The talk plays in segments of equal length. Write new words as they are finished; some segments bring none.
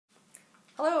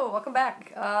Hello, welcome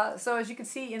back. So as you can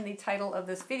see in the title of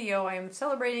this video, I am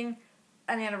celebrating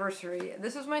an anniversary.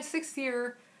 This is my 6th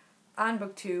year on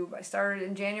BookTube. I started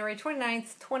in January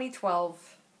 29th,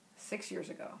 2012, 6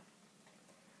 years ago.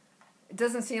 It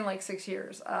doesn't seem like 6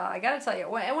 years. I gotta tell you,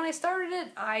 when I started it,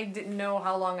 I didn't know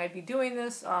how long I'd be doing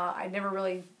this. I never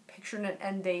really pictured an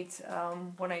end date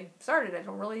when I started. I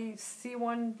don't really see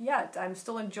one yet. I'm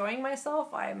still enjoying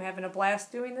myself. I'm having a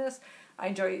blast doing this. I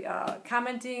enjoy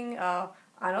commenting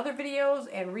on other videos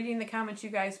and reading the comments you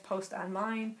guys post on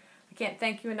mine. I can't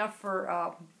thank you enough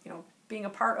for being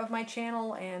a part of my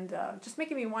channel and just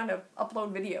making me want to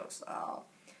upload videos.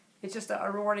 It's just a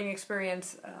rewarding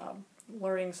experience,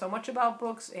 learning so much about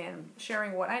books and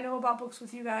sharing what I know about books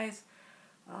with you guys.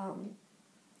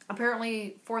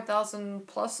 Apparently 4,000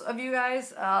 plus of you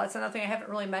guys. It's another thing I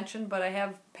haven't really mentioned, but I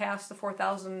have passed the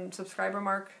 4,000 subscriber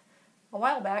mark a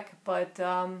while back. But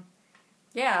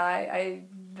yeah,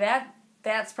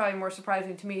 that's probably more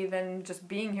surprising to me than just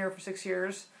being here for 6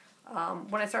 years.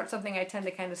 When I start something, I tend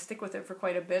to kind of stick with it for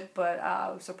quite a bit, but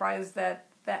I'm surprised that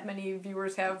many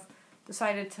viewers have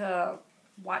decided to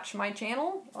watch my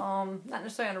channel. Not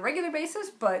necessarily on a regular basis,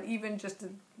 but even just to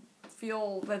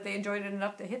feel that they enjoyed it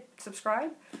enough to hit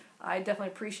subscribe. I definitely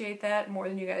appreciate that more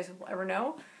than you guys will ever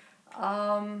know.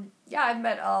 Yeah, I've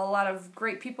met a lot of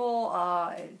great people.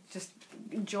 I just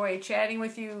enjoy chatting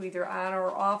with you, either on or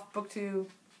off BookTube.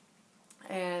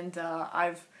 And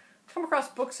I've come across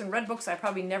books and read books I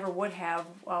probably never would have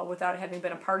without having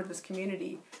been a part of this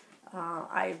community.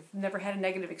 I've never had a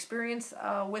negative experience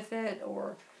with it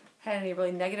or had any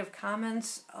really negative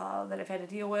comments that I've had to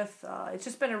deal with. It's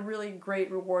just been a really great,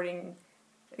 rewarding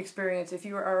experience. If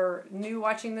you are new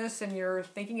watching this and you're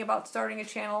thinking about starting a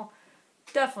channel,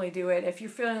 definitely do it. If you're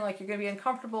feeling like you're going to be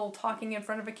uncomfortable talking in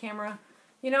front of a camera,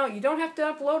 you don't have to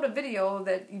upload a video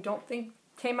that you don't think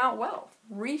came out well.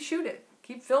 Reshoot it.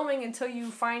 Keep filming until you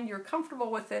find you're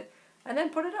comfortable with it, and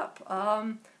then put it up.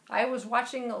 I was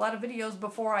watching a lot of videos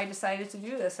before I decided to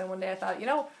do this, and one day I thought,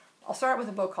 I'll start with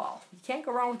a book haul. You can't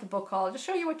go wrong with a book haul. Just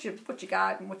show you what you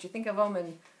got and what you think of them,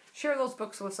 and share those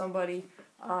books with somebody.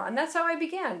 And that's how I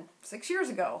began 6 years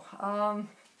ago.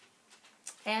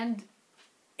 And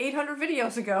 800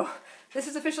 videos ago. This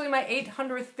is officially my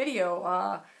 800th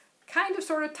video. Kind of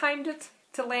sort of timed it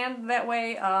to land that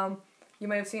way. You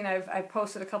might have seen I've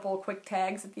posted a couple of quick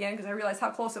tags at the end because I realized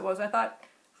how close it was. I thought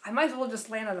I might as well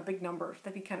just land on a big number.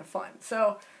 That'd be kind of fun.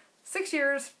 So 6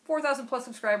 years, 4,000 plus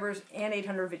subscribers, and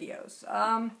 800 videos.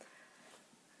 I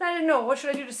didn't know, what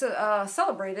should I do to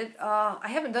celebrate it? I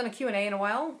haven't done a Q&A in a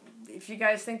while. If you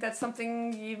guys think that's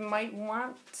something you might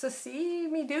want to see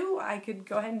me do, I could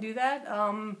go ahead and do that.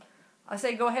 I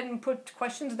say go ahead and put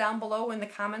questions down below in the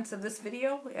comments of this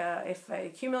video. If I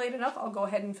accumulate enough, I'll go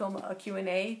ahead and film a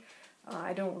Q&A.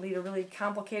 I don't lead a really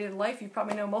complicated life. You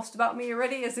probably know most about me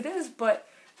already as it is, but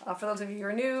for those of you who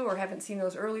are new or haven't seen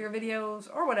those earlier videos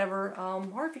or whatever,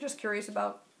 or if you're just curious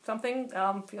about something,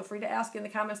 feel free to ask in the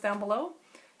comments down below.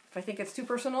 If I think it's too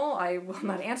personal, I will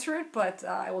not answer it, but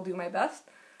I will do my best.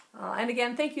 And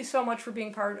again, thank you so much for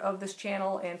being part of this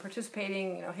channel and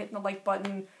participating, hitting the like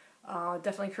button.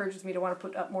 Definitely encourages me to want to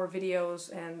put up more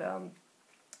videos, and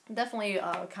definitely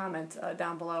comment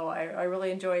down below. I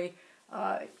really enjoy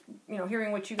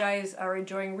hearing what you guys are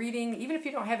enjoying reading, even if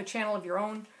you don't have a channel of your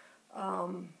own.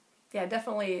 Yeah,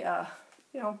 definitely,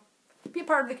 be a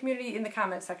part of the community in the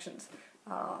comment sections.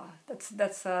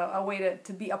 That's a way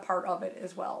to be a part of it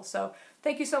as well. So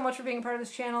thank you so much for being a part of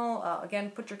this channel.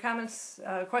 Again, put your comments,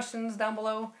 questions down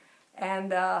below,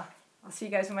 and I'll see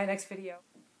you guys in my next video.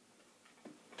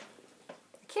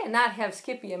 I can't not have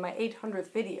Skippy in my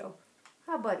 800th video.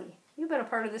 Hi, buddy. You've been a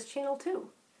part of this channel too.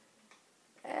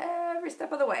 Every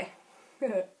step of the way.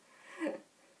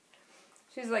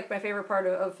 She's like my favorite part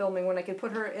of filming, when I can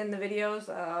put her in the videos.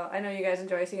 I know you guys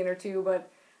enjoy seeing her too,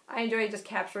 but I enjoy just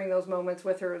capturing those moments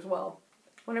with her as well.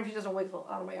 Whenever she doesn't wiggle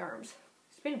out of my arms.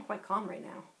 She's being quite calm right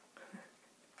now.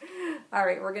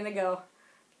 Alright, we're gonna go.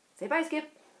 Say bye,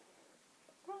 Skip.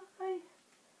 Bye.